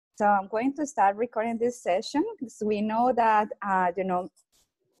So I'm going to start recording this session because we know that, you know,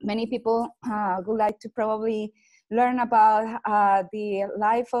 many people would like to probably learn about the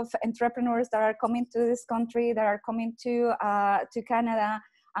life of entrepreneurs that are coming to this country, that are coming to Canada,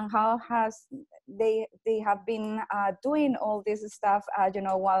 and how they have been doing all this stuff, you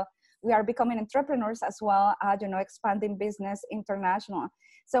know, while we are becoming entrepreneurs as well, you know, expanding business international.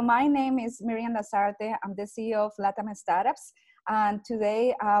 So my name is Miriam Lazarte. I'm the CEO of LatAm Startups. And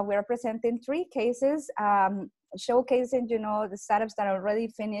today we're presenting 3 cases, showcasing, you know, the startups that already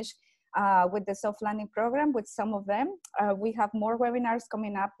finished with the soft landing program with some of them. We have more webinars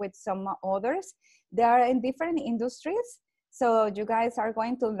coming up with some others. They are in different industries. So you guys are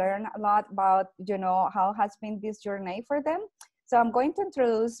going to learn a lot about, you know, how has been this journey for them. So I'm going to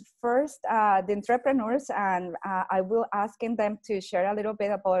introduce first the entrepreneurs, and I will ask them to share a little bit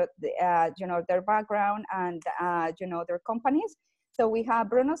about, you know, their background and, you know, their companies. So we have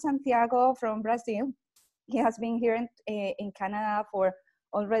Bruno Santiago from Brazil. He has been here in Canada for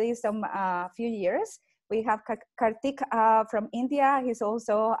already some few years. We have Kartik from India. He's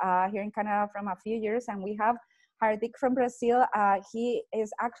also here in Canada from a few years. And we have Harith from Brazil. He is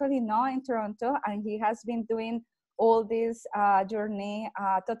actually now in Toronto, and he has been doing all this journey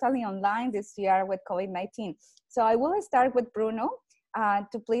totally online this year with COVID-19. So I will start with Bruno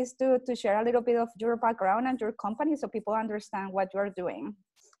to please to share a little bit of your background and your company so people understand what you're doing.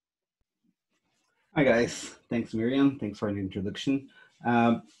 Hi guys, thanks Miriam, thanks for the introduction.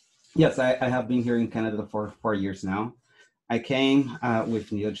 Yes, I have been here in Canada for 4 years now. I came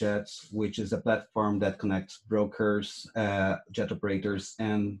with NEOJETS, which is a platform that connects brokers, jet operators,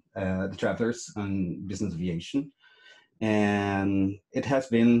 and the travelers on business aviation. And it has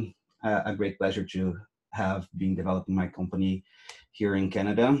been a great pleasure to have been developing my company here in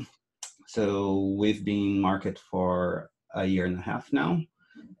Canada. So we've been in market for 1.5 years now.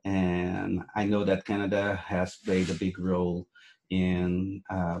 And I know that Canada has played a big role in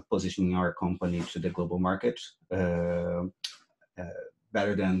positioning our company to the global market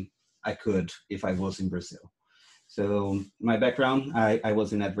better than I could if I was in Brazil. So my background, I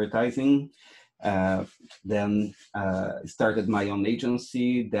was in advertising, then started my own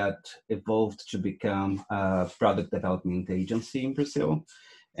agency that evolved to become a product development agency in Brazil.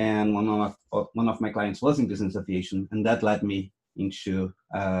 And one of my clients was in business aviation, and that led me into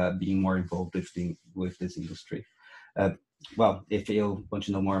being more involved with this industry. Well, if you want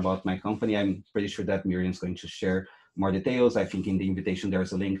to know more about my company, I'm pretty sure that Miriam's going to share more details. I think in the invitation,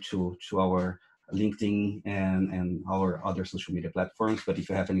 there's a link to our LinkedIn and our other social media platforms. But if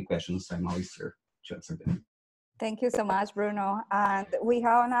you have any questions, I'm always here to answer them. Thank you so much, Bruno. And we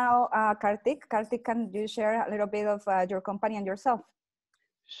have now Kartik. Kartik, can you share a little bit of your company and yourself?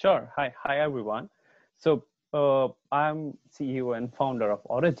 Sure. Hi everyone. So I'm CEO and founder of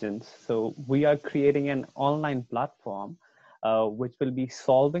Origyns. So we are creating an online platform which will be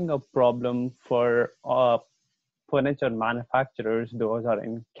solving a problem for furniture manufacturers, those are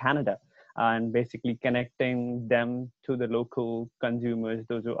in Canada, and basically connecting them to the local consumers,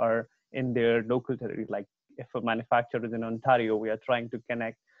 those who are in their local territory. Like if a manufacturer is in Ontario, we are trying to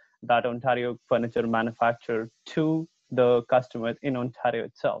connect that Ontario furniture manufacturer to the customers in Ontario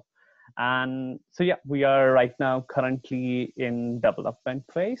itself. And so, yeah, we are right now currently in development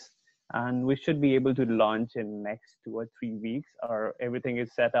phase, and we should be able to launch in next 2 or 3 weeks, or everything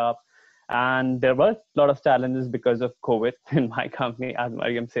is set up. And there were a lot of challenges because of COVID in my company. As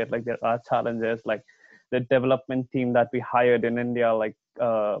Miriam said, like there are challenges, like the development team that we hired in India, like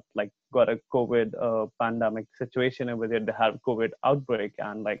got a COVID pandemic situation over there. They had a COVID outbreak,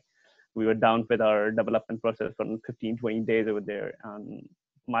 and like we were down with our development process for 15, 20 days over there. And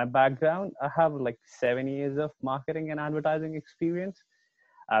my background, I have like 7 years of marketing and advertising experience.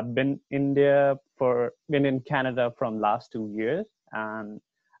 I've been in Canada from last 2 years, and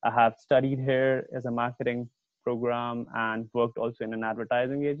I have studied here as a marketing program and worked also in an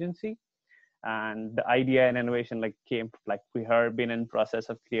advertising agency. And the idea and innovation came we have been in process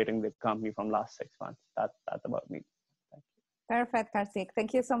of creating the company from last 6 months. That's about me. Thank you. Perfect, Kartik.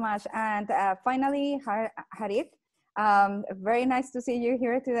 Thank you so much. And finally, Harith. Very nice to see you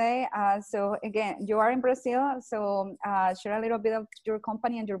here today. So again, you are in Brazil. So share a little bit of your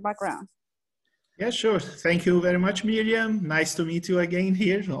company and your background. Yeah, sure. Thank you very much, Miriam. Nice to meet you again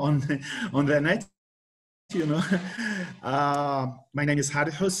here on the net. You know, my name is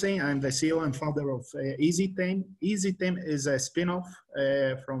Harith Hussain. I'm the CEO and founder of EasyTEM. EasyTEM is a spin-off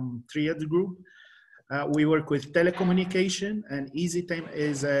from Triad Group. We work with telecommunication, and EasyTEM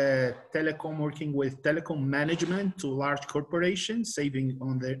is a telecom working with telecom management to large corporations, saving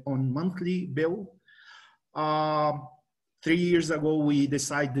on monthly bill. 3 years ago, we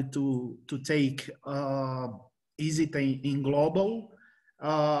decided to take EasyTEM in global.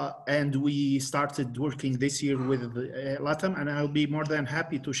 And we started working this year with LatAm, and I'll be more than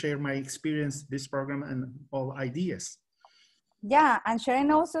happy to share my experience, this program, and all ideas. Yeah, and sharing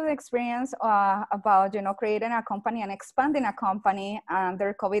also the experience about, you know, creating a company and expanding a company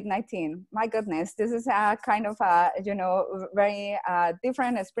under COVID-19. My goodness, this is a kind of a, you know, very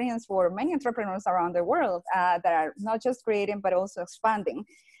different experience for many entrepreneurs around the world that are not just creating, but also expanding.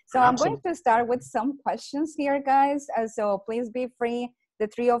 So I'm going to start with some questions here, guys. So please be free, the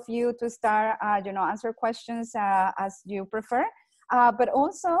three of you, to start, you know, answer questions as you prefer. But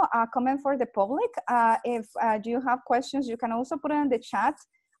also a comment for the public. If you have questions, you can also put it in the chat,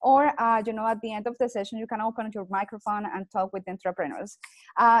 or you know, at the end of the session, you can open your microphone and talk with entrepreneurs.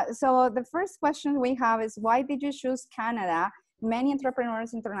 So the first question we have is, why did you choose Canada? Many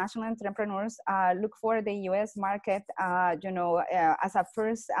entrepreneurs, international entrepreneurs, look for the US market, you know, as a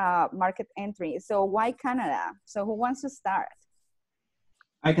first market entry. So why Canada? So who wants to start?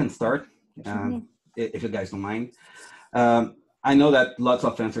 I can start, if you guys don't mind. I know that lots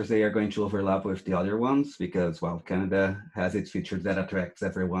of answers they are going to overlap with the other ones because, well, Canada has its features that attracts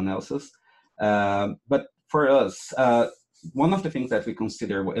everyone else's. But for us, one of the things that we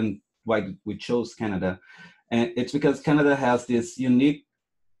consider and why we chose Canada, and it's because Canada has this unique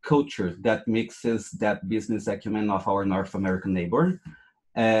culture that mixes that business acumen of our North American neighbor,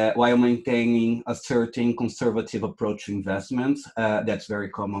 while maintaining a certain conservative approach to investments that's very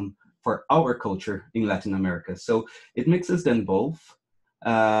common for our culture in Latin America. So it mixes them both.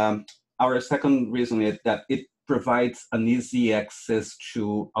 Our second reason is that it provides an easy access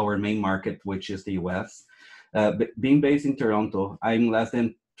to our main market, which is the US. Being based in Toronto, I'm less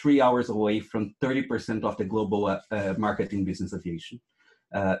than 3 hours away from 30% of the global market in business aviation.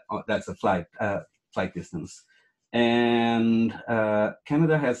 That's a flight distance. And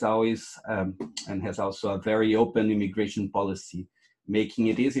Canada has always, and has also a very open immigration policy, making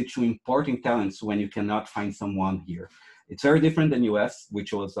it easy to importing talents when you cannot find someone here. It's very different than US,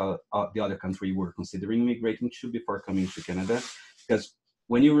 which was the other country we were considering migrating to before coming to Canada. Because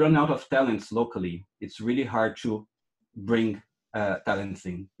when you run out of talents locally, it's really hard to bring talents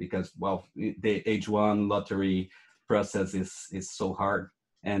in because, well, the H1 lottery process is so hard.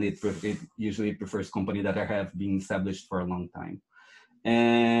 And it usually prefers companies that have been established for a long time.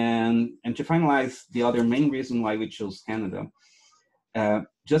 And to finalize, the other main reason why we chose Canada,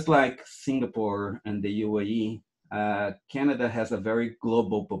 just like Singapore and the UAE, Canada has a very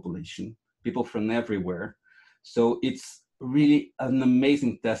global population, people from everywhere. So it's really an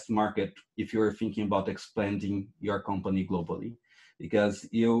amazing test market if you're thinking about expanding your company globally, because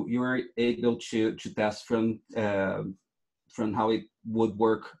you are able to test from how it would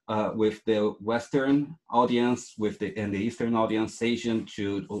work with the Western audience, and the Eastern audience, Asian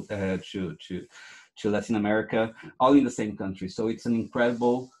to Latin America, all in the same country. So it's an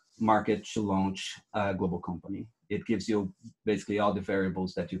incredible market to launch a global company. It gives you basically all the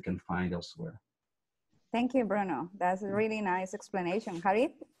variables that you can find elsewhere. Thank you, Bruno. That's a really nice explanation.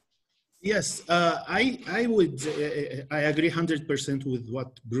 Harith? Yes, I agree 100% with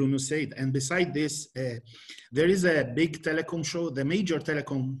what Bruno said. And beside this, there is a big telecom show. The major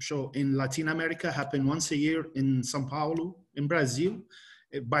telecom show in Latin America happens once a year in São Paulo, in Brazil.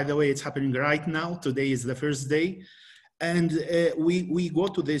 By the way, it's happening right now. Today is the first day. And we go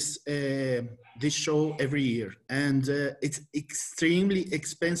to this show every year. And it's extremely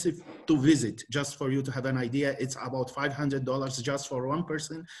expensive to visit. Just for you to have an idea, it's about $500 just for one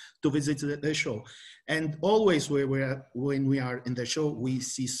person to visit the show. And always when we are in the show, we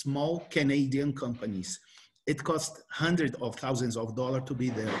see small Canadian companies. It costs hundreds of thousands of dollars to be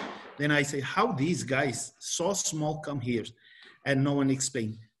there. Then I say, how these guys so small come here? And no one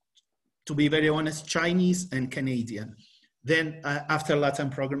explained. To be very honest, Chinese and Canadian. Then after LatAm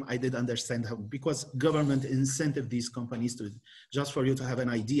program, I did understand how, because government incentive these companies to, just for you to have an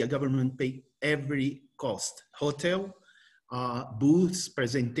idea, government pay every cost, hotel, booths,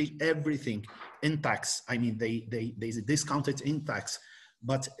 presentation, everything in tax. I mean, they discount it in tax.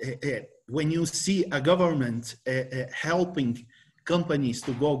 But when you see a government helping companies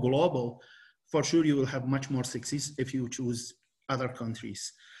to go global, for sure you will have much more success if you choose other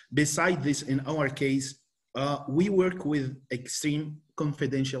countries. Besides this, in our case, we work with extreme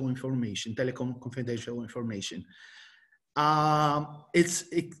confidential information, telecom confidential information.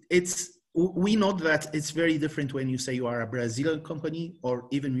 We know that it's very different when you say you are a Brazilian company or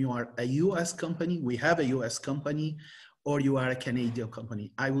even you are a US company. We have a US company, or you are a Canadian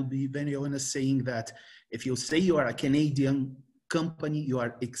company. I will be very honest saying that if you say you are a Canadian company, you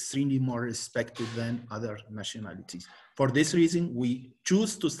are extremely more respected than other nationalities. For this reason, we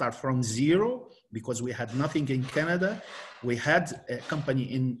choose to start from zero because we had nothing in Canada. We had a company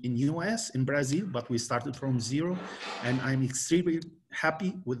in US, in Brazil, but we started from zero, and I'm extremely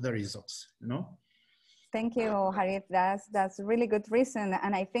happy with the results, you know? Thank you, Harith. That's a really good reason.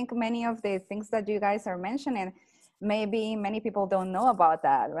 And I think many of the things that you guys are mentioning, maybe many people don't know about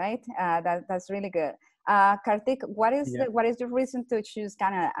that, right? That's really good. Kartik, what is your reason to choose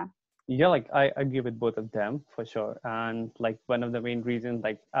Canada? Yeah, like I agree with both of them for sure. And like one of the main reasons,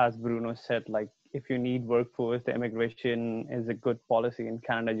 like as Bruno said, like if you need workforce, the immigration is a good policy in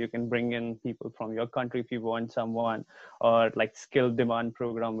Canada. You can bring in people from your country if you want someone, or like skill demand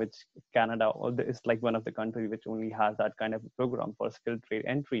program, which Canada is like one of the countries which only has that kind of a program for skilled trade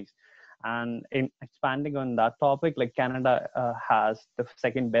entries. And in expanding on that topic, like Canada has the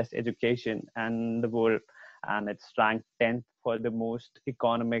second best education in the world, and it's ranked 10th for the most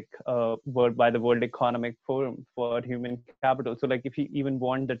economic world by the World Economic Forum for human capital. So like if you even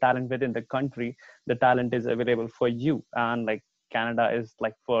want the talent within the country, the talent is available for you. And like Canada is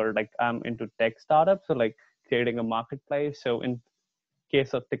like for like I'm into tech startups, so like creating a marketplace. So in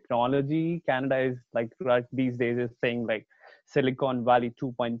case of technology, Canada is like right these days is saying like Silicon Valley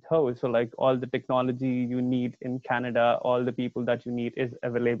 2.0. So like all the technology you need in Canada, all the people that you need is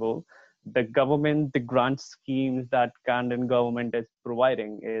available. The government, the grant schemes that Canadian government is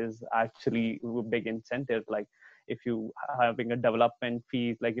providing is actually a big incentive. Like if you having a development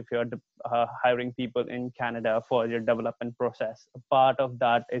fee, like if you're hiring people in Canada for your development process, a part of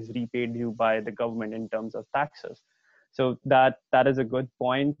that is repaid you by the government in terms of taxes. So that is a good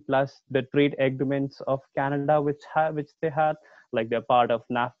point. Plus the trade agreements of Canada, which they had, like they're part of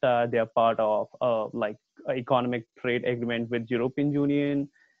NAFTA, they're part of like economic trade agreement with European Union.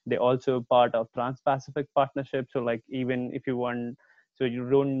 They're also part of Trans-Pacific Partnership. So like even if you want, so you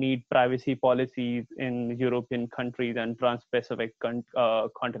don't need privacy policies in European countries and Trans-Pacific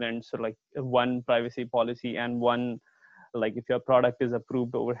continents. So like one privacy policy and one, like if your product is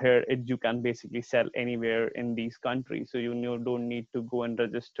approved over here, you can basically sell anywhere in these countries. So you don't need to go and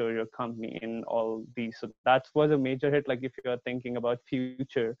register your company in all these. So that was a major hit. Like if you're thinking about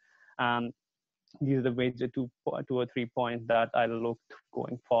future, these are the major two or 3 points that I looked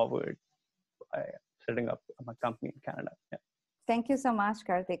going forward by setting up my company in Canada. Yeah. Thank you so much,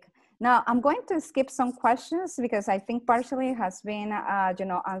 Kartik. Now I'm going to skip some questions because I think partially has been,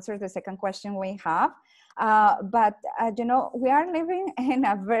 answered the second question we have. But we are living in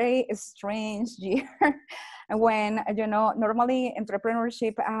a very strange year when, normally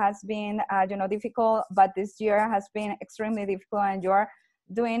entrepreneurship has been, difficult, but this year has been extremely difficult, and you're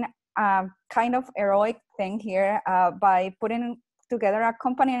doing a kind of heroic thing here by putting together a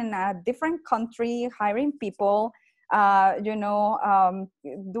company in a different country, hiring people,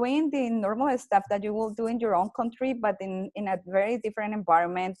 doing the normal stuff that you will do in your own country, but in a very different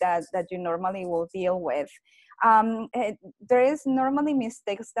environment that you normally will deal with. There is normally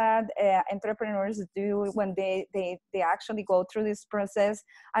mistakes that entrepreneurs do when they actually go through this process.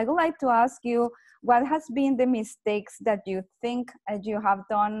 I would like to ask you, what has been the mistakes that you think you have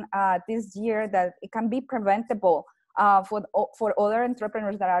done this year that it can be preventable for other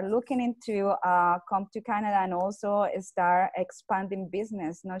entrepreneurs that are looking into come to Canada and also start expanding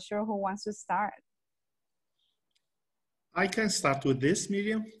business? Not sure who wants to start. I can start with this,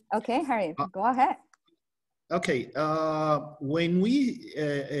 Miriam. Okay, Harith, go ahead. Okay, when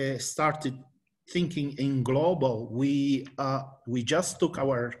we started thinking in global, we just took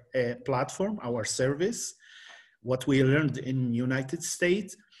our platform, our service, what we learned in United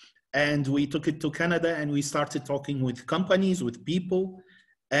States, and we took it to Canada, and we started talking with companies, with people,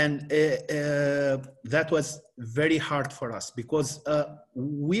 and that was very hard for us because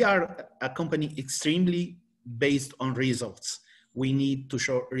we are a company extremely based on results. We need to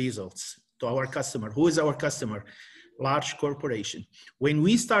show results to our customer. Who is our customer? Large corporation. When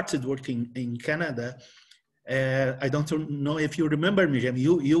we started working in Canada, I don't know if you remember, Miriam,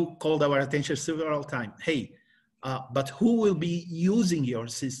 you called our attention several times. Hey, but who will be using your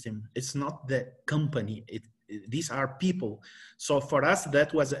system? It's not the company. These are people. So for us,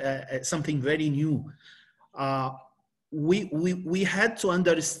 that was something very new. We had to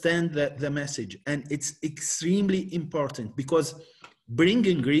understand the message, and it's extremely important because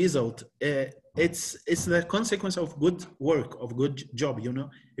bringing result, it's the consequence of good work, of good job.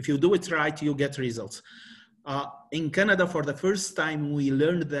 If you do it right, you get results. In Canada, for the first time, we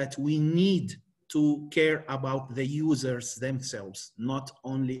learned that we need to care about the users themselves, not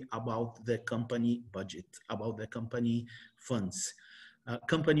only about the company budget, about the company funds.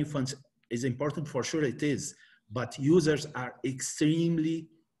 Company funds is important, for sure it is, but users are extremely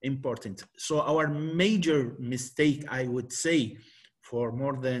important. So our major mistake, I would say, for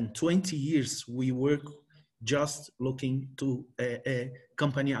more than 20 years, we work just looking to a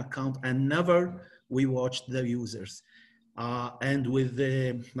company account and never we watched the users. And with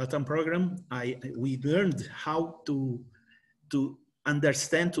the LatAm program, we learned how to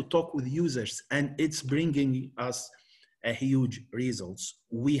understand, to talk with users, and it's bringing us a huge results.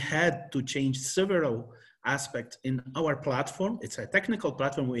 We had to change several aspects in our platform. It's a technical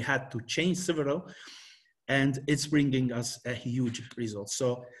platform. We had to change several, and it's bringing us a huge result.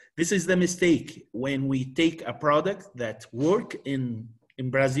 So this is the mistake when we take a product that work in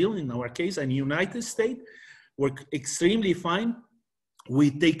Brazil, in our case, and United States, work extremely fine.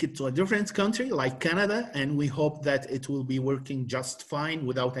 We take it to a different country like Canada, and we hope that it will be working just fine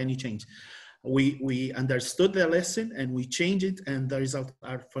without any change. We understood the lesson and we changed it, and the results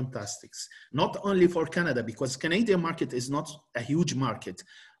are fantastic. Not only for Canada, because Canadian market is not a huge market,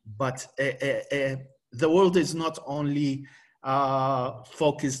 but the world is not only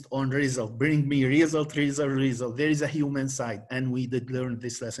focused on result, bring me result. There is a human side, and we did learn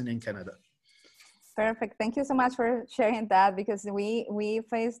this lesson in Canada. Perfect. Thank you so much for sharing that, because we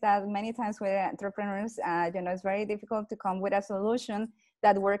face that many times with entrepreneurs. It's very difficult to come with a solution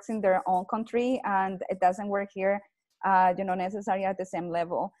that works in their own country and it doesn't work here, necessarily at the same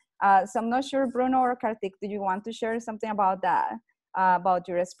level. So I'm not sure, Bruno or Kartik, do you want to share something about that, about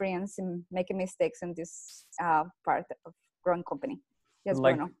your experience in making mistakes in this part of growing company? Yes,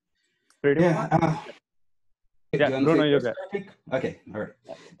 like, Bruno. Bruno, you go. Okay, all right,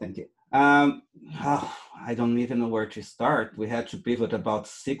 thank you. I don't even know where to start. We had to pivot about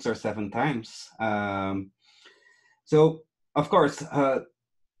 6 or 7 times. So of course,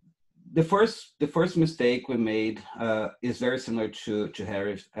 the first mistake we made is very similar to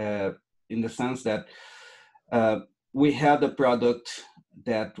Harith, in the sense that we had a product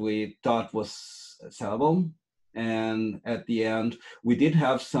that we thought was sellable, and at the end we did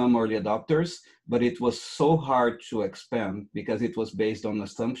have some early adopters, but it was so hard to expand because it was based on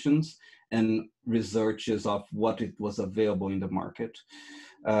assumptions and researches of what it was available in the market.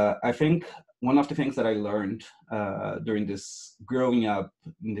 I think one of the things that I learned during this growing up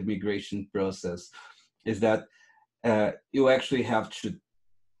in the migration process is that you actually have to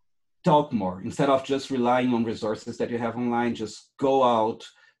talk more. Instead of just relying on resources that you have online, just go out,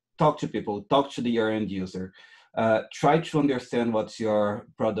 talk to people, talk to your end user. Try to understand what's your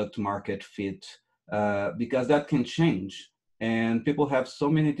product market fit, because that can change. And people have so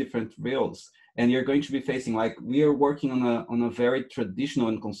many different reels, and you're going to be facing, like, we are working on a very traditional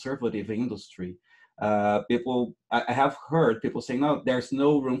and conservative industry. I have heard people saying, no, there's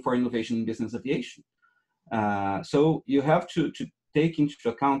no room for innovation in business aviation. So you have to take into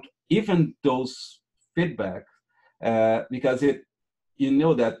account even those feedback, because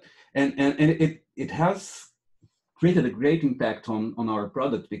that, and it has created a great impact on our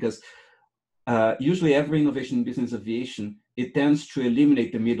product, because usually every innovation in business aviation, it tends to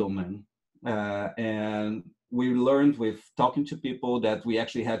eliminate the middleman. And we learned with talking to people that we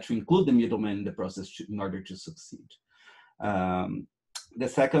actually had to include the middleman in the process in order to succeed. The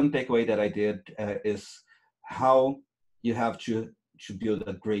second takeaway that I did is how you have to build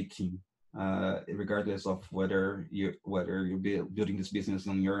a great team, regardless of whether you're building this business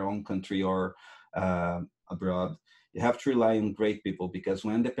in your own country or abroad. You have to rely on great people, because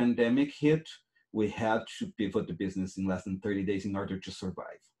when the pandemic hit, we had to pivot the business in less than 30 days in order to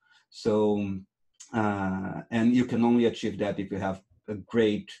survive. So, and you can only achieve that if you have a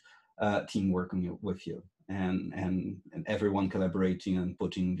great team working with you, and everyone collaborating and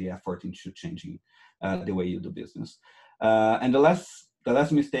putting the effort into changing the way you do business. And the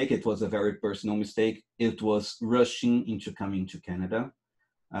last mistake, it was a very personal mistake. It was rushing into coming to Canada.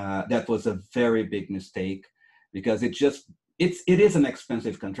 That was a very big mistake, because it is an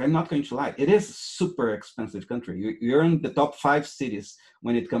expensive country. I'm not going to lie. It is a super expensive country. You're in the top 5 cities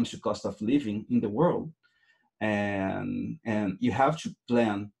when it comes to cost of living in the world. And you have to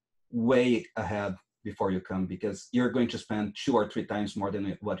plan way ahead before you come, because you're going to spend 2 or 3 times more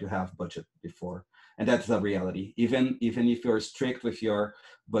than what you have budget before. And that's the reality. Even if you're strict with your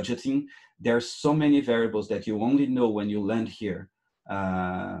budgeting, there are so many variables that you only know when you land here,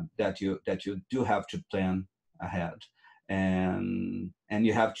 that you do have to plan ahead. And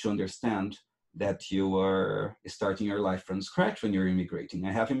you have to understand that you are starting your life from scratch when you're immigrating.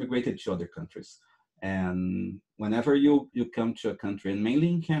 I have immigrated to other countries. And whenever you come to a country, and mainly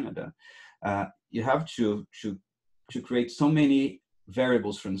in Canada, you have to create so many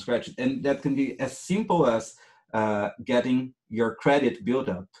variables from scratch. And that can be as simple as getting your credit built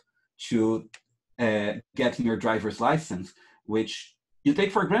up, to getting your driver's license, which you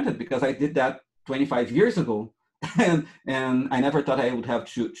take for granted, because I did that 25 years ago, and I never thought I would have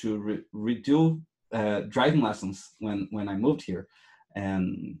to redo driving lessons when I moved here,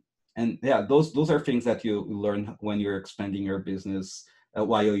 and yeah, those are things that you learn when you're expanding your business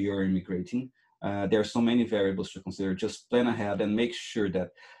while you're immigrating. There are so many variables to consider. Just plan ahead and make sure that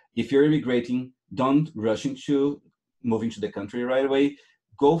if you're immigrating, don't rush into moving to the country right away.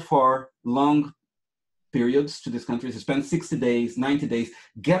 Go for long periods to these countries. Spend 60 days, 90 days,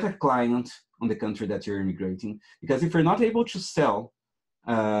 get a client on the country that you're immigrating. Because if you're not able to sell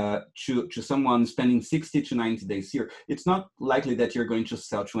to someone spending 60 to 90 days here, it's not likely that you're going to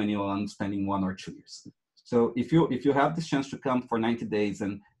sell to anyone spending 1 or 2 years. So if you have this chance to come for 90 days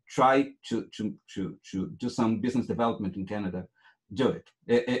and try to do some business development in Canada, do it.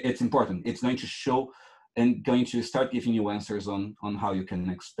 It's important. It's going to show and going to start giving you answers on how you can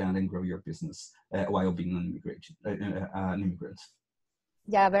expand and grow your business while being an immigrant.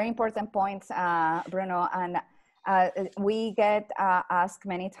 Yeah, very important points, Bruno. And we get asked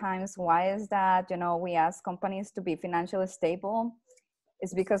many times, why is that, we ask companies to be financially stable.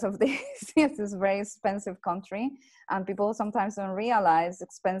 It's because of this. It's this very expensive country, and people sometimes don't realize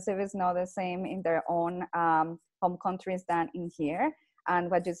expensive is not the same in their own home countries than in here. And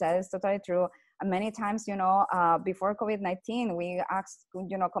what you said is totally true. And many times, before COVID-19, we asked,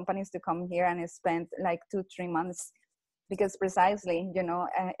 companies to come here and spend like 2-3 months, because precisely,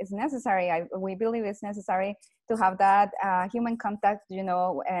 it's necessary. We believe it's necessary to have that human contact, in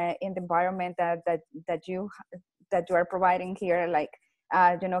the environment that you are providing here, like,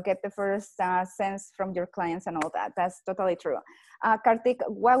 get the first sense from your clients and all that. That's totally true. Kartik,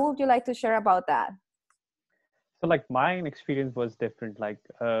 what would you like to share about that? So like my experience was different. Like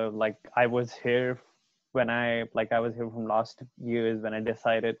I was here when I was here from last years when I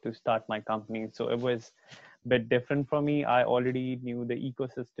decided to start my company. So it was a bit different for me. I already knew the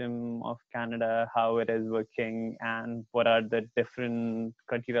ecosystem of Canada, how it is working, and what are the different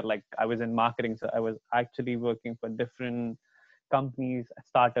criteria. Like I was in marketing, so I was actually working for different companies,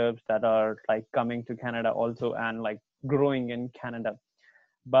 startups that are like coming to Canada also and like growing in Canada.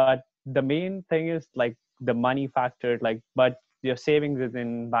 But the main thing is like the money factor, like, but your savings is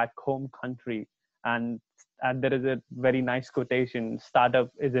in back home country. And there is a very nice quotation: startup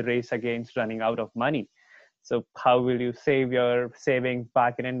is a race against running out of money. So how will you save your savings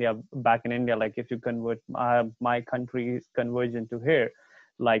back in India? Like if you convert my country's conversion to here,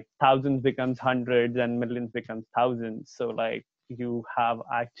 like thousands becomes hundreds and millions becomes thousands. So like you have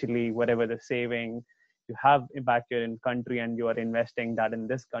actually whatever the saving you have back here in country and you are investing that in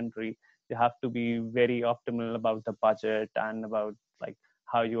this country, you have to be very optimal about the budget and about like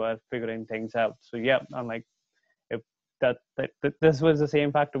how you are figuring things out. So yeah, I'm like, if that this was the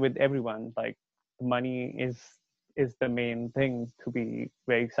same factor with everyone. Like money is the main thing to be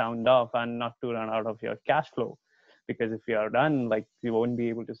very sound off and not to run out of your cash flow, because if you are done, like you won't be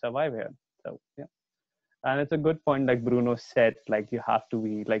able to survive here. So yeah. And it's a good point, like Bruno said, like you have to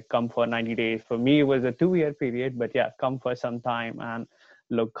be like come for 90 days. For me, it was a 2-year period, but yeah, come for some time and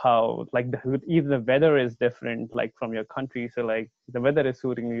look how like even the weather is different, like from your country. So like the weather is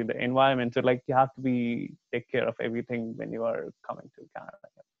suiting you, the environment. So like you have to take care of everything when you are coming to Canada.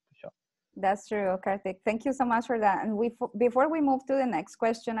 Yeah, for sure. That's true, Kartik. Thank you so much for that. And before we move to the next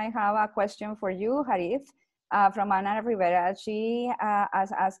question, I have a question for you, Harith. From Ana Rivera. She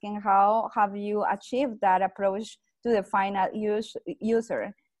is asking, how have you achieved that approach to the final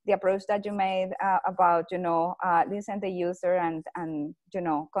user, the approach that you made about, listen to the user and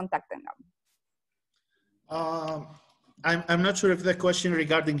contacting them? I'm not sure if the question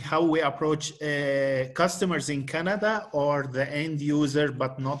regarding how we approach customers in Canada or the end user,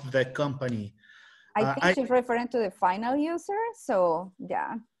 but not the company. I think she's referring to the final user. So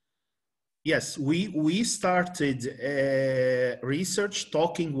yeah. Yes, we started research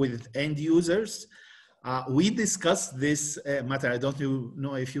talking with end users. We discussed this matter. I don't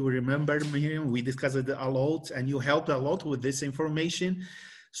know if you remember, Miriam. We discussed it a lot, and you helped a lot with this information.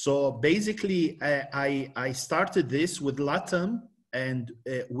 So basically, I started this with LatAm, and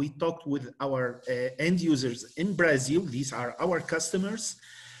we talked with our end users in Brazil. These are our customers.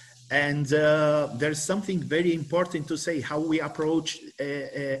 And there's something very important to say how we approach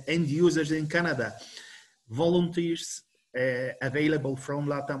end users in Canada. Volunteers available from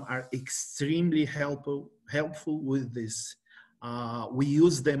LatAm are extremely helpful with this. We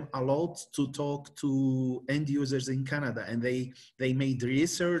use them a lot to talk to end users in Canada, and they made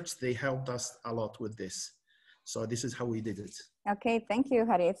research. They helped us a lot with this. So this is how we did it. Okay, thank you,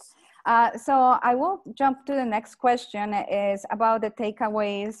 Harith. So I will jump to the next question, is about the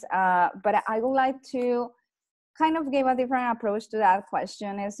takeaways, but I would like to kind of gave a different approach to that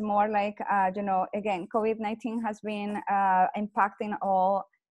question. It's more like, you know, again, COVID-19 has been impacting all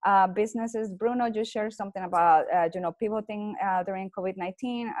businesses. Bruno just shared something about, you know, pivoting during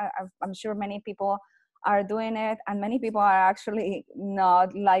COVID-19. I'm sure many people are doing it, and many people are actually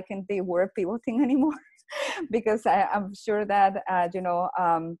not liking the word pivoting anymore because I'm sure that, you know,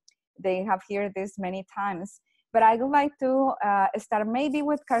 they have heard this many times. But I would like to start maybe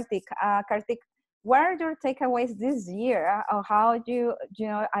with Kartik. Kartik, what are your takeaways this year? Or how do you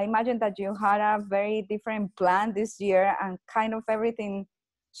know, I imagine that you had a very different plan this year and kind of everything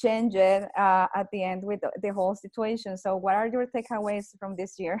changed at the end with the whole situation. So what are your takeaways from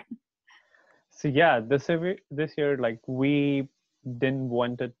this year? So yeah, this year, like we didn't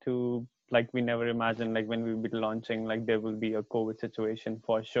want it to, like we never imagined, like when we will be launching, like there will be a COVID situation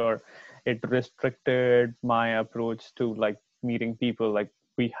for sure. It restricted my approach to like meeting people. Like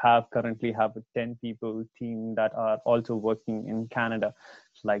we currently have a 10 people team that are also working in Canada.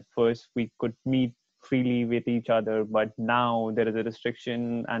 Like first we could meet freely with each other, but now there is a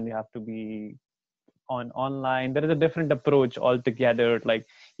restriction and you have to be online. There is a different approach altogether, like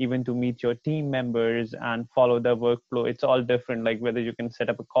even to meet your team members and follow the workflow. It's all different, like whether you can set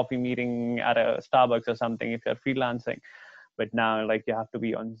up a coffee meeting at a Starbucks or something if you're freelancing. But now like you have to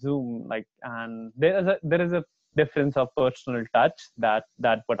be on Zoom, like, and there is a difference of personal touch that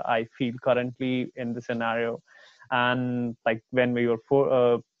what I feel currently in the scenario. And like when we were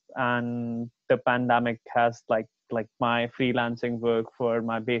and the pandemic has like my freelancing work for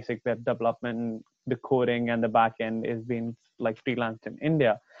my basic web development, the coding and the backend is being like freelanced in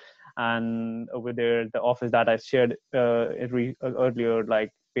India. And over there, the office that I shared earlier,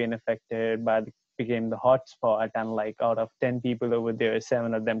 like being affected by became the hotspot, and like out of 10 people over there,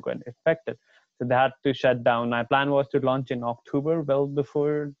 7 of them got infected. So they had to shut down. My plan was to launch in October, well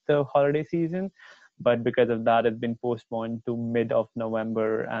before the holiday season, but because of that, it's been postponed to mid of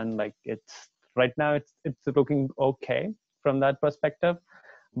November. And like it's right now, it's looking okay from that perspective.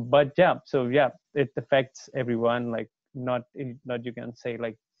 But yeah, so yeah, it affects everyone. Like not you can say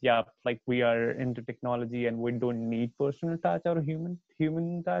like, yeah, like we are into technology and we don't need personal touch or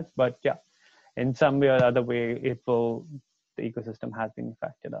human touch, but yeah, in some way or other way, the ecosystem has been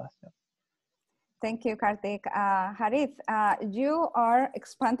affected us. Yeah. Thank you, Kartik. Harith, you are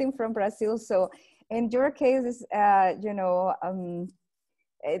expanding from Brazil, so in your case, you know,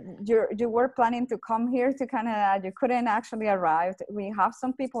 you were planning to come here to Canada. You couldn't actually arrive. We have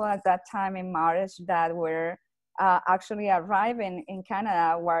some people at that time in March that were actually arriving in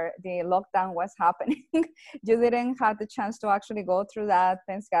Canada where the lockdown was happening. You didn't have the chance to actually go through that,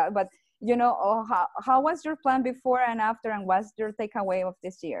 thanks God. But you know, how was your plan before and after, and what's your takeaway of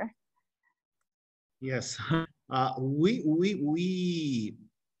this year? Yes, we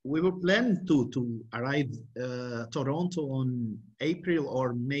were planning to arrive Toronto on April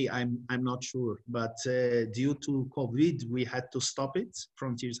or May. I'm not sure, but due to COVID, we had to stop it.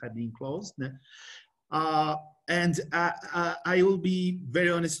 Frontiers had been closed. And I will be very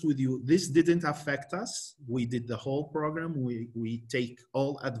honest with you. This didn't affect us. We did the whole program. We take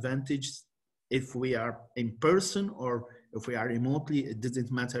all advantage. If we are in person or if we are remotely, it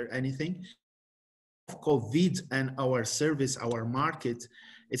doesn't matter anything. COVID and our service, our market,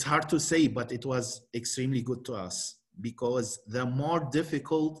 it's hard to say, but it was extremely good to us, because the more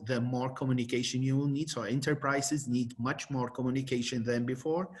difficult, the more communication you will need. So enterprises need much more communication than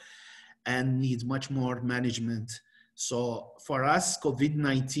before and need much more management. So for us,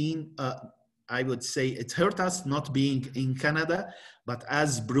 COVID-19, I would say it hurt us not being in Canada, but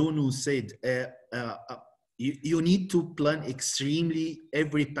as Bruno said, you need to plan extremely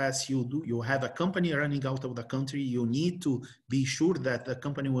every pass you do. You have a company running out of the country. You need to be sure that the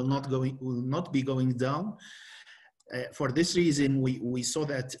company will not be going down. For this reason, we saw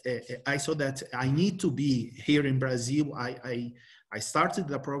that I saw that I need to be here in Brazil. I started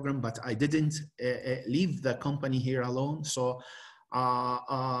the program, but I didn't leave the company here alone. So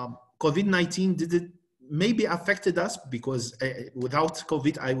COVID-19 didn't maybe affected us, because without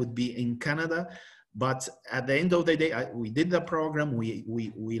COVID, I would be in Canada. But at the end of the day, we did the program.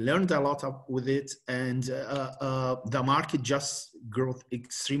 We learned a lot with it, and the market just grew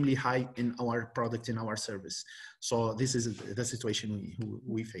extremely high in our product, in our service. So this is the situation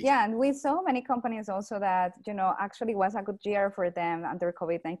we face. Yeah, and we saw many companies also that, you know, actually was a good year for them under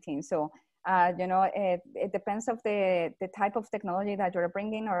COVID-19. So you know, it depends of the type of technology that you're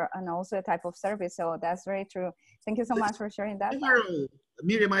bringing, and also the type of service. So that's very true. Thank you so much for sharing that.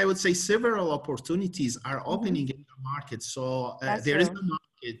 Miriam, I would say several opportunities are opening in the market. So there is a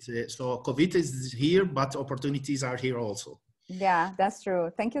market. So COVID is here, but opportunities are here also. Yeah, that's true.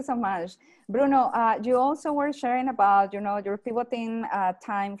 Thank you so much. Bruno, you also were sharing about, your pivoting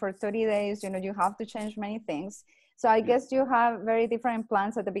time for 30 days, you have to change many things. So I guess you have very different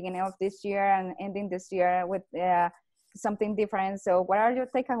plans at the beginning of this year and ending this year with something different. So what are your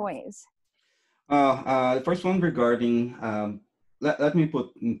takeaways? The first one regarding, let me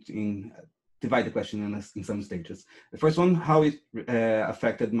divide the question in some stages. The first one, how it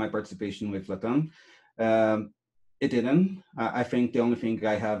affected my participation with LatAm. It didn't. I think the only thing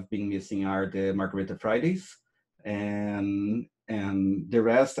I have been missing are the Margarita Fridays, and the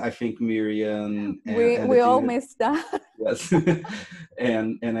rest, I think Miriam and We the all team, missed that. yes,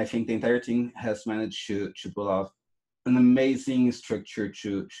 and I think the entire team has managed to pull off an amazing structure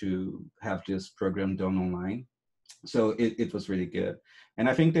to have this program done online. So it was really good. And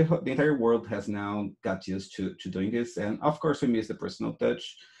I think the entire world has now got used to doing this. And of course, we miss the personal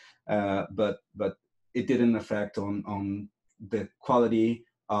touch, but it didn't affect on the quality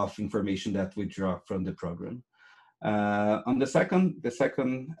of information that we draw from the program. On the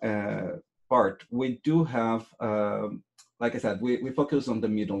second part, we do have, like I said, we focus on the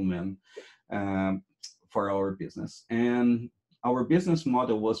middleman for our business. And our business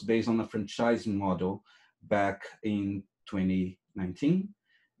model was based on a franchise model back in 2019.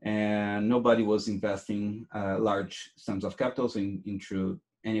 And nobody was investing large sums of capitals into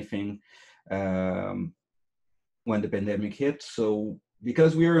anything when the pandemic hit. So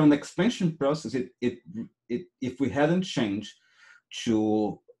because we were on the expansion process, if we hadn't changed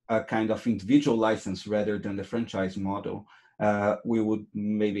to a kind of individual license rather than the franchise model, we would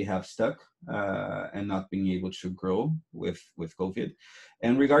maybe have stuck and not being able to grow with COVID.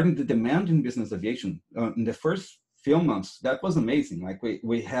 And regarding the demand in business aviation, in the first few months, that was amazing. Like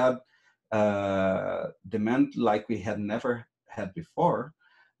we had demand like we had never had before,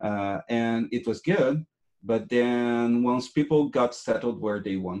 and it was good. But then once people got settled where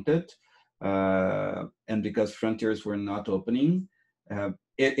they wanted, and because frontiers were not opening,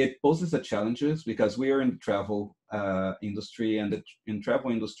 it poses the challenges because we are in the travel industry, and in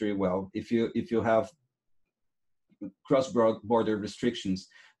travel industry, well, if you have cross-border restrictions,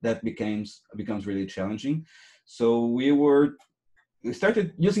 that becomes really challenging. So we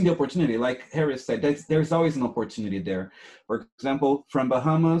started using the opportunity, like Harith said, there's always an opportunity there. For example, from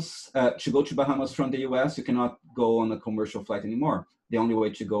Bahamas, to go to Bahamas from the US, you cannot go on a commercial flight anymore. The only way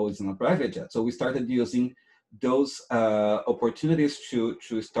to go is on a private jet. So we started using those opportunities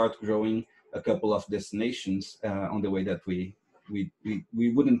to start growing a couple of destinations on the way that we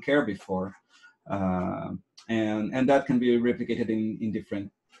wouldn't care before. And that can be replicated in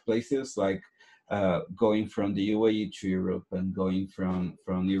different places, like going from the UAE to Europe and going from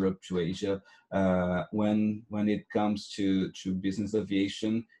Europe to Asia. When it comes to business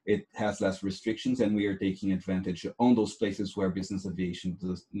aviation, it has less restrictions, and we are taking advantage on those places where business aviation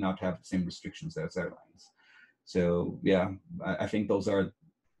does not have the same restrictions as airlines. So yeah, I think those are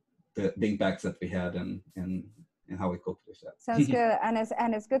the impacts that we had and how we coped with that. Sounds good.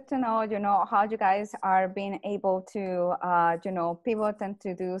 And it's good to know, how you guys are being able to, pivot and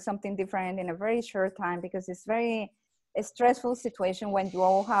to do something different in a very short time, because it's a stressful situation when you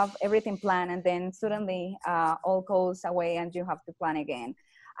all have everything planned and then suddenly all goes away and you have to plan again.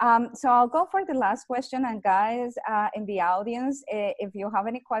 So I'll go for the last question. And guys in the audience, if you have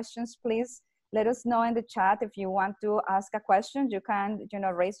any questions, please let us know in the chat. If you want to ask a question, you can,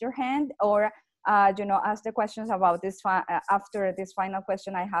 raise your hand, or ask the questions about this after this final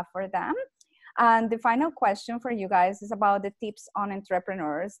question I have for them. And the final question for you guys is about the tips on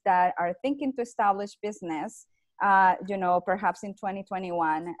entrepreneurs that are thinking to establish business, perhaps in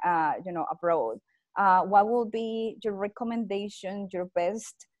 2021, abroad. What will be your recommendation, your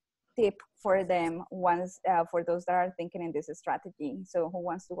best tip for them once, for those that are thinking in this strategy? So who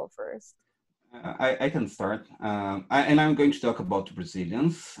wants to go first? I can start, and I'm going to talk about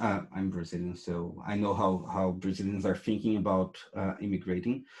Brazilians. I'm Brazilian, so I know how Brazilians are thinking about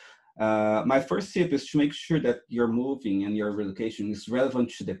immigrating. My first tip is to make sure that your moving and your relocation is relevant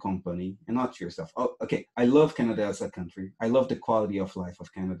to the company and not to yourself. Oh, okay, I love Canada as a country. I love the quality of life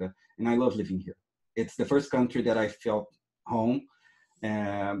of Canada, and I love living here. It's the first country that I felt home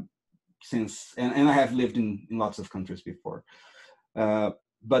since, and I have lived in lots of countries before.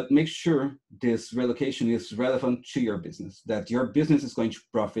 But make sure this relocation is relevant to your business, that your business is going to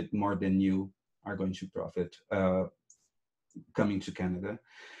profit more than you are going to profit coming to Canada.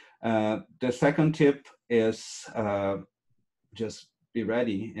 The second tip is just be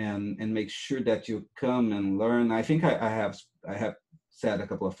ready and make sure that you come and learn. I think I have said a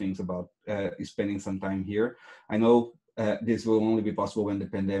couple of things about spending some time here. I know this will only be possible when the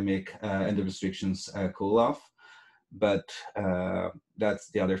pandemic and the restrictions cool off. but that's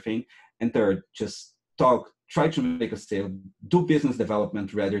the other thing. And third, just try to make a sale, do business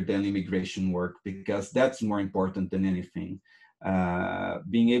development rather than immigration work, because that's more important than anything.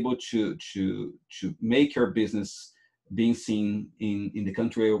 Being able to make your business being seen in the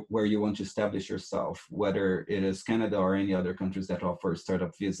country where you want to establish yourself, whether it is Canada or any other countries that offer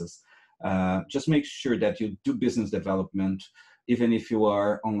startup visas. Just make sure that you do business development, even if you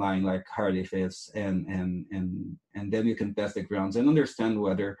are online like Harith is, and then you can test the grounds and understand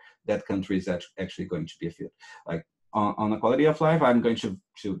whether that country is actually going to be a fit. Like on a quality of life, I'm going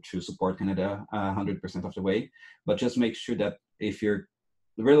to support Canada 100% of the way, but just make sure that if you're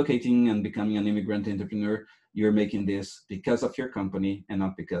relocating and becoming an immigrant entrepreneur, you're making this because of your company and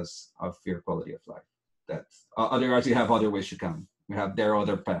not because of your quality of life. That's otherwise you have other ways to come. There are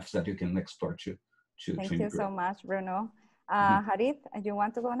other paths that you can explore to Thank you so much, Bruno. Mm-hmm. Harith, do you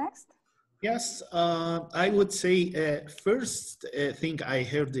want to go next? Yes, I would say first thing I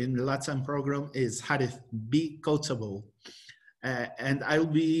heard in the LatAm program is Harith, be coachable. And I'll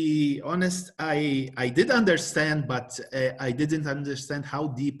be honest, I did understand, but I didn't understand how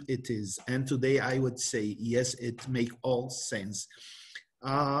deep it is. And today I would say, yes, it makes all sense.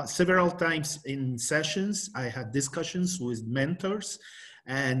 Several times in sessions, I had discussions with mentors,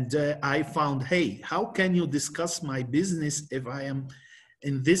 and I found, hey, how can you discuss my business if I am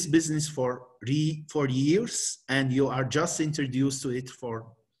in this business for years and you are just introduced to it for,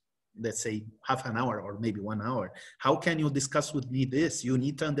 let's say, half an hour or maybe 1 hour? How can you discuss with me this? You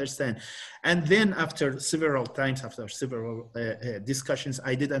need to understand. And then after several times, after several discussions,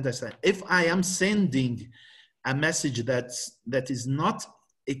 I did understand. If I am sending a message that is not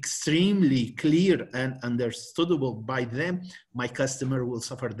extremely clear and understandable by them, my customer will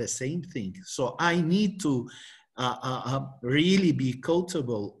suffer the same thing. So I need to really be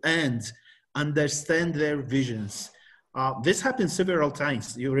coachable and understand their visions. This happened several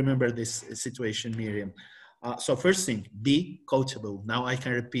times. You remember this situation, Miriam. So first thing, be coachable. Now I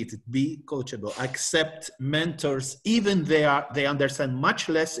can repeat it, be coachable. Accept mentors, even they understand much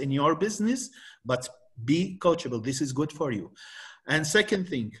less in your business, but be coachable. This is good for you. And second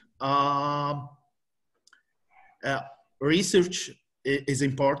thing, research is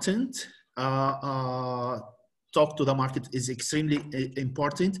important. Talk to the market is extremely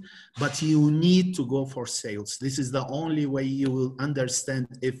important, but you need to go for sales. This is the only way you will understand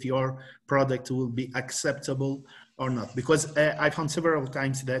if your product will be acceptable or not. Because I found several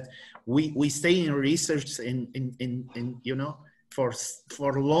times that we stay in research in you know, for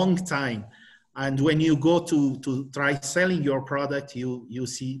a long time. And when you go to try selling your product, you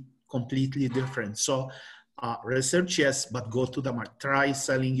see completely different. So research, yes, but go to the market. Try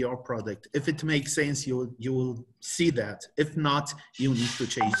selling your product. If it makes sense, you will see that. If not, you need to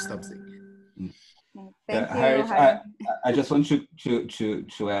change something. Thank you, Harith. I just want to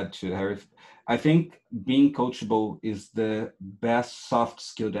add to Harith. I think being coachable is the best soft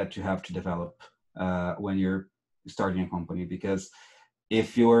skill that you have to develop when you're starting a company, because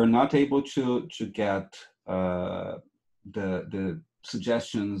if you're not able to get the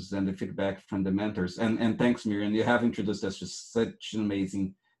suggestions and the feedback from the mentors, and thanks, Miriam, you have introduced us to such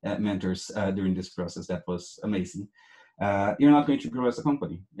amazing mentors during this process. That was amazing. You're not going to grow as a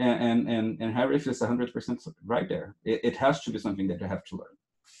company. And Harith is 100% right there. It has to be something that you have to learn.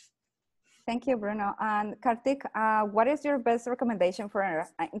 Thank you, Bruno. And Kartik, what is your best recommendation for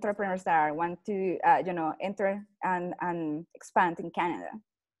entrepreneurs that want to, you know, enter and expand in Canada?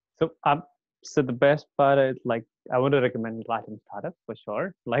 So the best part is, like, I want to recommend LatAm Startups for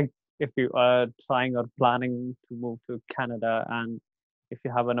sure. Like, if you are trying or planning to move to Canada, and if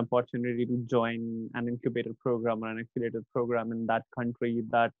you have an opportunity to join an incubator program or an accelerator program in that country,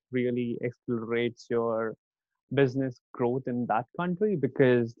 that really accelerates your business growth in that country.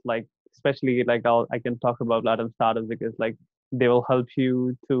 Because, like, especially, like, I can talk about LatAm Startups because, like, they will help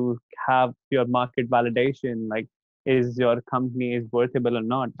you to have your market validation, like, is your company is worthable or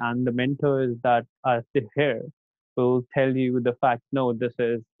not, and the mentors that are here will tell you the fact, no, this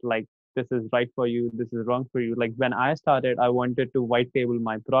is right for you, this is wrong for you. Like, when I started, I wanted to white label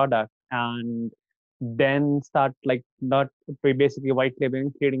my product and then start, like, not basically white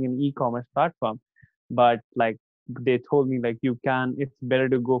labeling, creating an e-commerce platform, but like they told me, like, it's better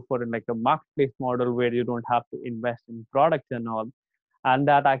to go for like a marketplace model where you don't have to invest in products and all. And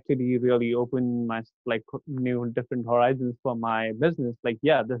that actually really opened my, like, new different horizons for my business. Like,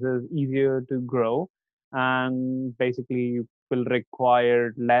 yeah, this is easier to grow and basically will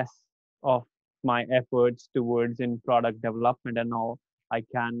require less of my efforts towards in product development and all. I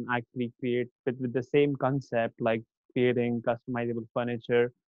can actually create with the same concept, like creating customizable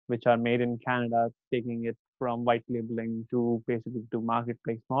furniture which are made in Canada, taking it from white labeling to basically to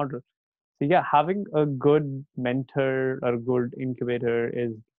marketplace model. So yeah, having a good mentor or good incubator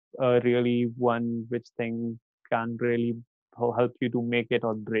is really one which thing can really help you to make it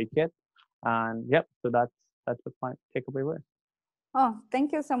or break it. And yep, so that's what my takeaway was. Oh,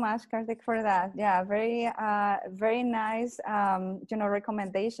 thank you so much, Kartik, for that. Yeah, very nice,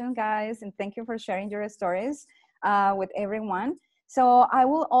 recommendation, guys, and thank you for sharing your stories with everyone. So I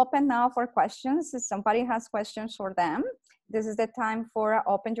will open now for questions. If somebody has questions for them, this is the time for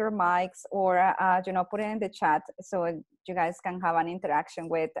open your mics or put it in the chat so you guys can have an interaction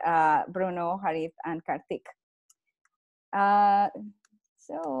with Bruno, Harith, and Kartik.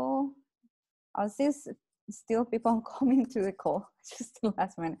 So I'll see still people coming to the call just the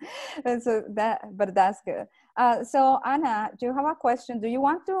last minute. But that's good. So Anna, do you have a question? Do you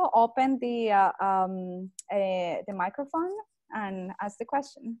want to open the microphone and ask the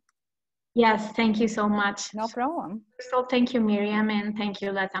question? Yes, thank you so much. No problem. First of all, thank you, Miriam, and thank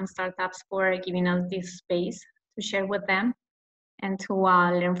you, LatAm Startups, for giving us this space to share with them and to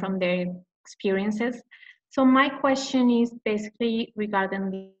learn from their experiences. So my question is basically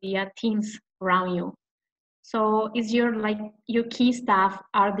regarding the teams around you. So is your key staff,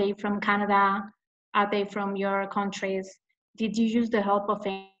 are they from Canada? Are they from your countries? Did you use the help of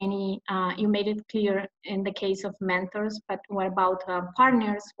any, you made it clear in the case of mentors, but what about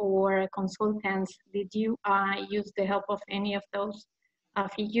partners or consultants? Did you use the help of any of those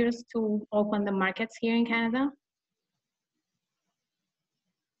figures to open the markets here in Canada?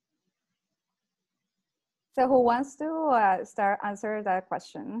 So who wants to start answer that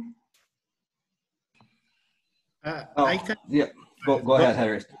question? I can. Yeah, go ahead,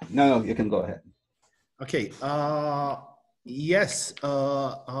 Harith. No, you can go ahead. Okay. Yes.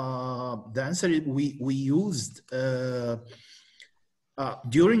 The answer is we used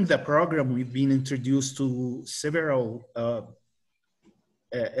during the program. We've been introduced to several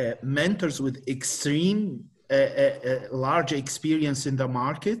mentors with extreme large experience in the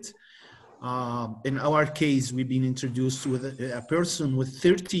market. In our case, we've been introduced with a person with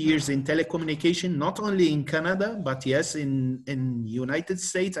 30 years in telecommunication, not only in Canada, but yes, in United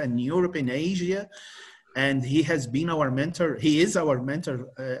States and Europe and Asia. And he has been our mentor. He is our mentor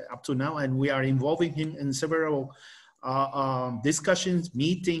up to now, and we are involving him in several discussions,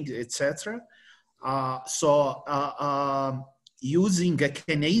 meetings, etc. Using a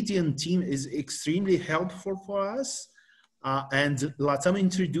Canadian team is extremely helpful for us. And LatAm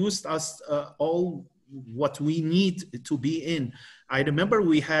introduced us all what we need to be in. I remember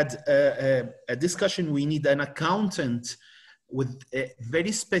we had a discussion, we need an accountant with a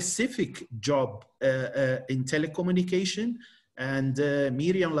very specific job in telecommunication. And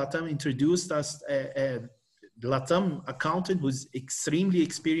Miriam LatAm introduced us a LatAm accountant who's extremely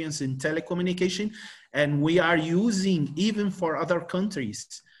experienced in telecommunication. And we are using even for other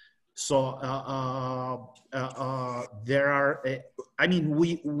countries. So there are, I mean,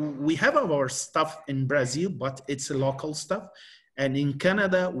 we have our stuff in Brazil, but it's a local stuff. And in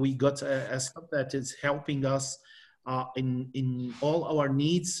Canada, we got a stuff that is helping us in all our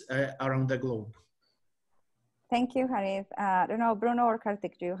needs around the globe. Thank you, Harith. I don't know, Bruno or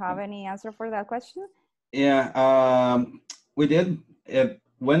Kartik, do you have any answer for that question? Yeah, we did.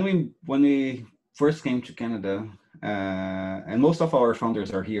 When we first came to Canada, and most of our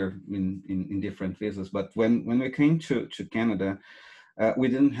founders are here in different visas, but when we came to Canada, we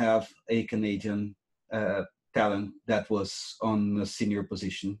didn't have a Canadian talent that was on a senior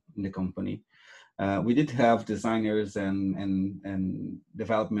position in the company. We did have designers and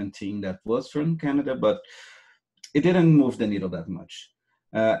development team that was from Canada, but it didn't move the needle that much.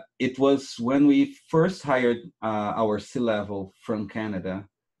 It was when we first hired our C-level from Canada,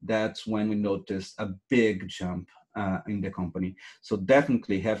 that's when we noticed a big jump in the company. So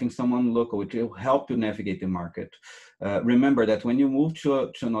definitely having someone local will help you navigate the market. Remember that when you move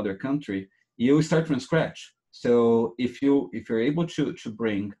to another country, you start from scratch. So if you're able to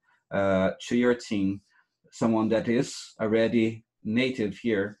bring to your team someone that is already native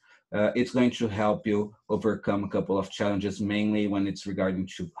here, it's going to help you overcome a couple of challenges, mainly when it's regarding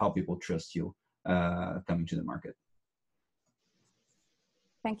to how people trust you coming to the market.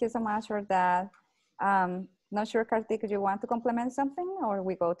 Thank you so much for that. Not sure, Kartik, do you want to complement something or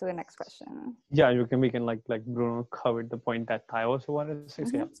we go to the next question? Yeah, we can like Bruno covered the point that I also wanted to say.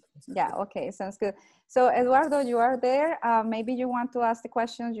 Mm-hmm. Yeah. Yeah, okay, sounds good. So Eduardo, you are there. Maybe you want to ask the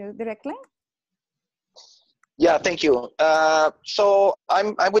questions directly? Yeah, thank you. So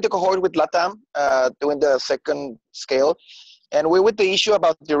I'm with the cohort with LatAm doing the second scale, and we're with the issue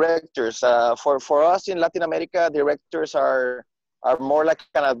about directors. For us in Latin America, directors are are more like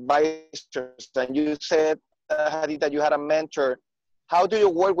an advisors. And you said, Harith, that you had a mentor. How do you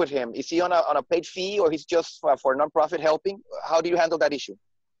work with him? Is he on a paid fee, or he's just for nonprofit helping? How do you handle that issue?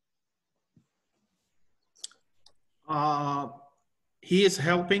 He is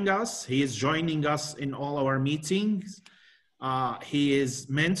helping us. He is joining us in all our meetings. He is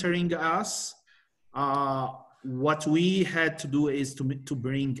mentoring us. What we had to do is to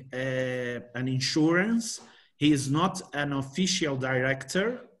bring an insurance. He is not an official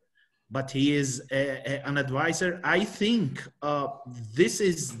director, but he is an advisor. I think this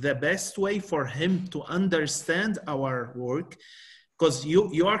is the best way for him to understand our work, because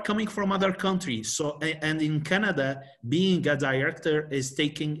you are coming from other countries. So, and in Canada, being a director is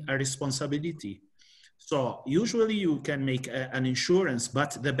taking a responsibility. So usually you can make an insurance,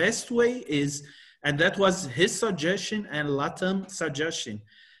 but the best way is, and that was his suggestion and LatAm suggestion,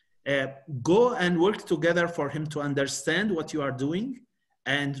 go and work together for him to understand what you are doing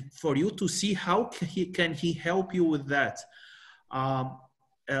and for you to see how can he help you with that.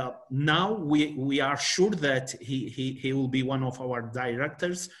 Now we are sure that he will be one of our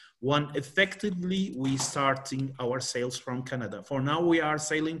directors. Effectively, we starting our sales from Canada. For now, we are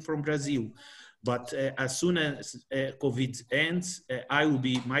sailing from Brazil. But as soon as COVID ends, I will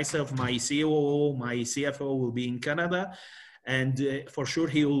be myself, my COO, my CFO will be in Canada. And for sure,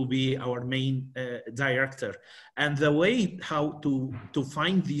 he will be our main director. And the way how to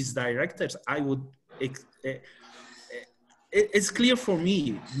find these directors, I would, it's clear for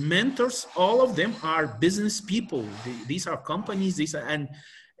me. Mentors, all of them are business people. These are companies. And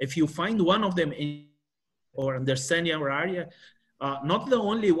if you find one of them or understand our area, not the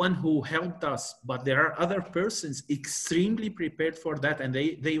only one who helped us, but there are other persons extremely prepared for that, and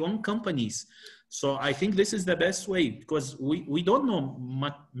they own companies. So I think this is the best way, because we don't know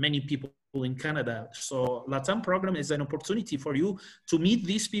many people in Canada. So LatAm program is an opportunity for you to meet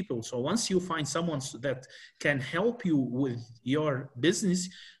these people. So once you find someone that can help you with your business,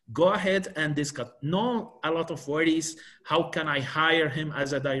 go ahead and discuss. No, a lot of worries. How can I hire him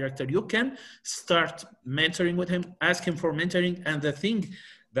as a director? You can start mentoring with him, ask him for mentoring. And the thing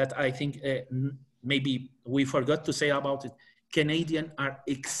that I think maybe we forgot to say about it, Canadians are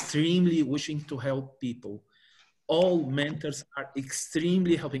extremely wishing to help people. All mentors are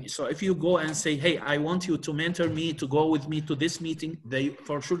extremely helping. So if you go and say, hey, I want you to mentor me, to go with me to this meeting,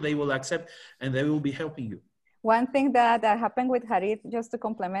 for sure they will accept and they will be helping you. One thing that happened with Harith, just to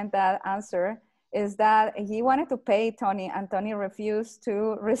complement that answer, is that he wanted to pay Tony, and Tony refused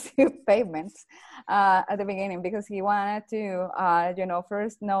to receive payments at the beginning because he wanted to,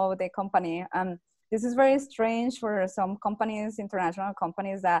 first know the company. This is very strange for some companies, international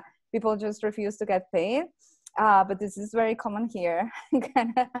companies, that people just refuse to get paid. But this is very common here.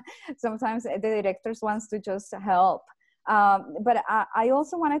 Sometimes the directors wants to just help. But I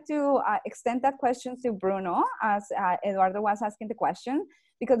also wanted to extend that question to Bruno, as Eduardo was asking the question,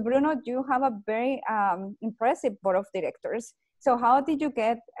 because Bruno, you have a very impressive board of directors. So how did you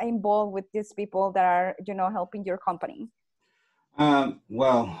get involved with these people that are, helping your company?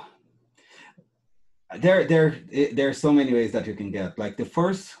 Well, there are so many ways that you can get. Like the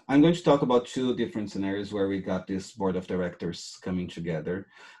first, I'm going to talk about two different scenarios where we got this board of directors coming together.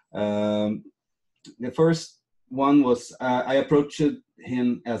 The first one was I approached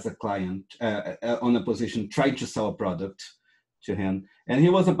him as a client on a position, trying to sell a product to him, and he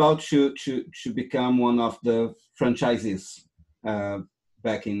was about to become one of the franchisees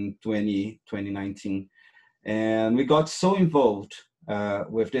back in 2019, and we got so involved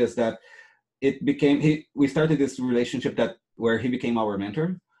with this that it became we started this relationship where he became our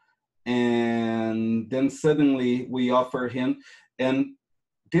mentor, and then suddenly we offer him, and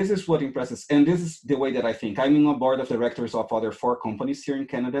this is what impresses, and this is the way that I think. I'm in a board of directors of other 4 companies here in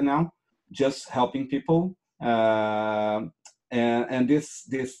Canada now, just helping people, and this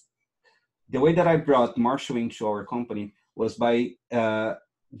the way that I brought Marshall into our company was by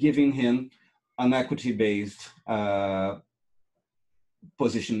giving him an equity-based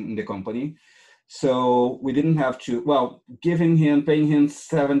position in the company. So we didn't have to, paying him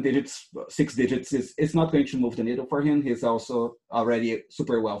 7 digits, 6 digits, it's not going to move the needle for him. He's also already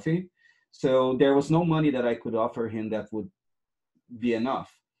super wealthy. So there was no money that I could offer him that would be enough.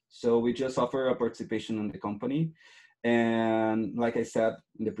 So we just offer a participation in the company. And like I said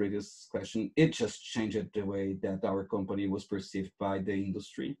in the previous question, it just changed the way that our company was perceived by the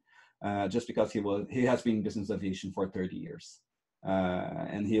industry, just because he has been in business aviation for 30 years.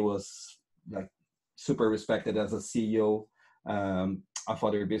 And he was like super respected as a CEO of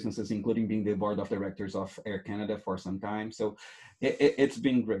other businesses, including being the board of directors of Air Canada for some time. So it's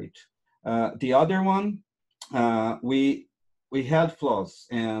been great. The other one, we we had flaws,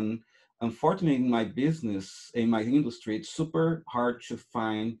 and unfortunately in my business, in my industry, it's super hard to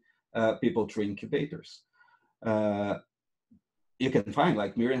find people through incubators. You can find,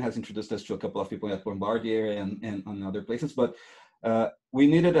 like Miriam has introduced us to a couple of people at Bombardier and other places, but we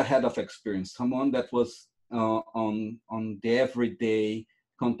needed a head of experience, someone that was on the everyday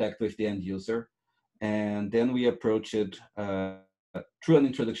contact with the end user. And then we approached it through an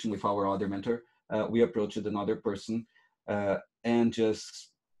introduction with our other mentor. We approached another person and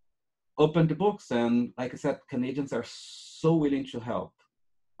just opened the books. And like I said, Canadians are so willing to help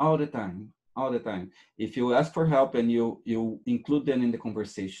all the time. All the time. If you ask for help and you include them in the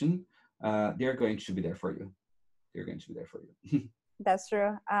conversation, they're going to be there for you. They're going to be there for you. That's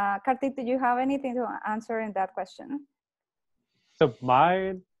true. Kartik, did you have anything to answer in that question? So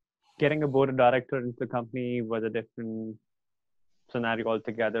my getting a board of director into the company was a different scenario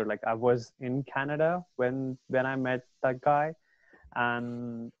altogether. Like I was in Canada when I met that guy,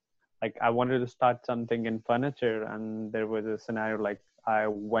 and like I wanted to start something in furniture, and there was a scenario like I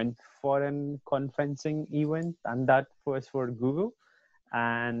went for a conferencing event, and that was for Google,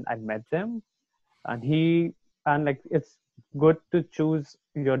 and I met them, and like it's good to choose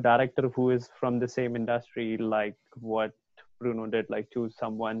your director who is from the same industry, like what Bruno did, like choose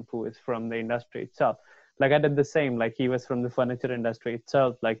someone who is from the industry itself. Like I did the same, like he was from the furniture industry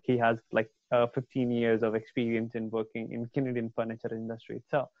itself, like he has like 15 years of experience in working in Canadian furniture industry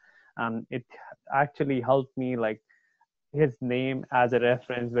itself. And it actually helped me, like his name as a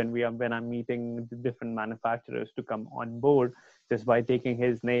reference when I'm meeting the different manufacturers to come on board, just by taking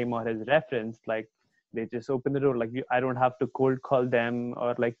his name or his reference, like they just open the door. Like I don't have to cold call them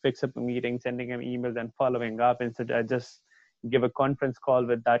or like fix up a meeting, sending them emails and following up. Instead, I just give a conference call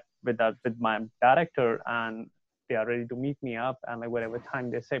with my director, and they are ready to meet me up and like whatever time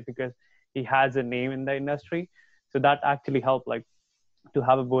they say, because he has a name in the industry. So that actually helped, like to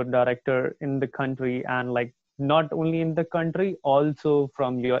have a board director in the country, and like not only in the country, also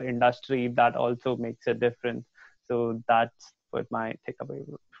from your industry, that also makes a difference. So that's what my takeaway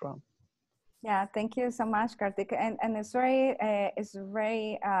from. Yeah, thank you so much, Kartik. And it's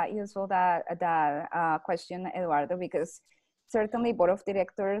very useful that question, Eduardo, because certainly board of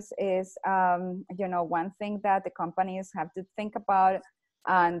directors is one thing that the companies have to think about.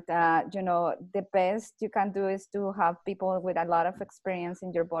 And the best you can do is to have people with a lot of experience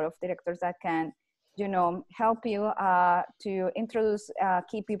in your board of directors that can help you to introduce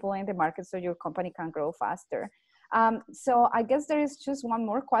key people in the market so your company can grow faster. So I guess there is just one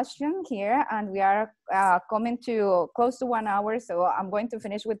more question here, and we are coming to close to 1 hour. So I'm going to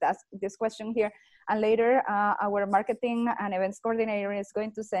finish with this question here. And later, our marketing and events coordinator is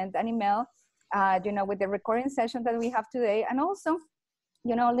going to send an email, with the recording session that we have today. And also,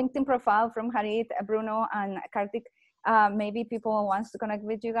 LinkedIn profile from Harith, Bruno, and Kartik. Maybe people wants to connect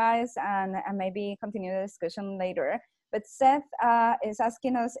with you guys and maybe continue the discussion later. But Seth is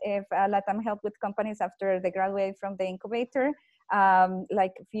asking us if LatAm help with companies after they graduate from the incubator,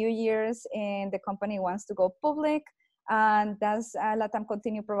 like a few years in the company wants to go public, and does LatAm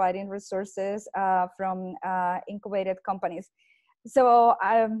continue providing resources from incubated companies? So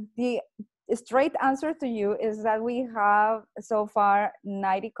the straight answer to you is that we have so far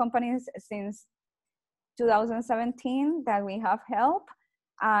 90 companies since 2017 that we have helped.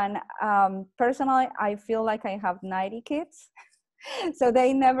 And personally, I feel like I have 90 kids. So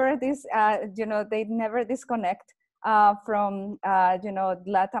they never they never disconnect from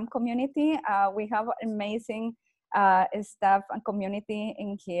LatAm community. We have amazing staff and community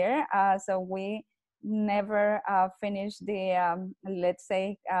in here. So we never finish the let's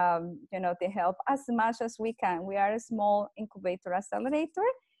say the help as much as we can. We are a small incubator accelerator.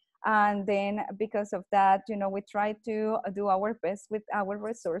 And then because of that, we try to do our best with our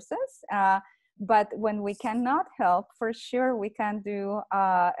resources. But when we cannot help, for sure, we can do,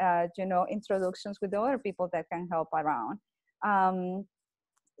 introductions with other people that can help around.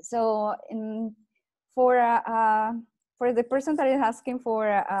 So for the person that is asking for,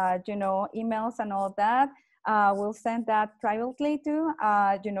 emails and all that, we'll send that privately too.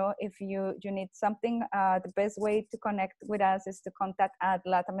 If you need something, the best way to connect with us is to contact at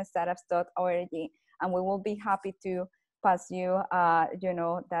latamstartups.org, and we will be happy to pass you,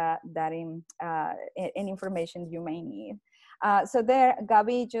 any information you may need. So there,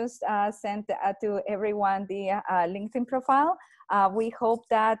 Gabby just sent to everyone the LinkedIn profile. We hope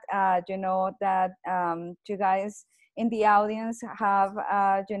that, you guys in the audience have,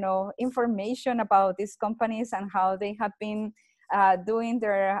 information about these companies and how they have been doing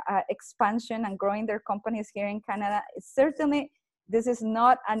their expansion and growing their companies here in Canada. Certainly, this is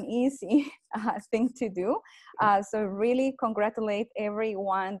not an easy thing to do. So really congratulate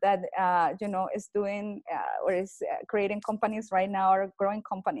everyone that is doing or is creating companies right now or growing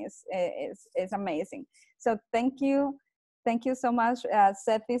companies. It's amazing. So thank you so much.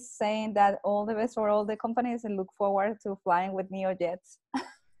 Seth is saying that all the best for all the companies and look forward to flying with NEOJETS.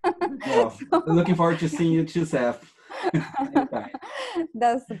 Well, looking forward to seeing you too, Seth.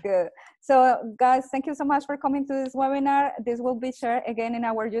 That's good. So guys, thank you so much for coming to this webinar. This will be shared again in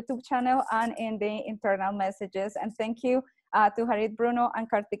our YouTube channel and in the internal messages. And thank you to Harith, Bruno, and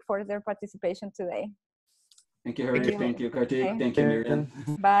Kartik for their participation today. Thank you, Harith. Thank you, Kartik. Thank you, Miriam.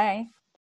 Bye.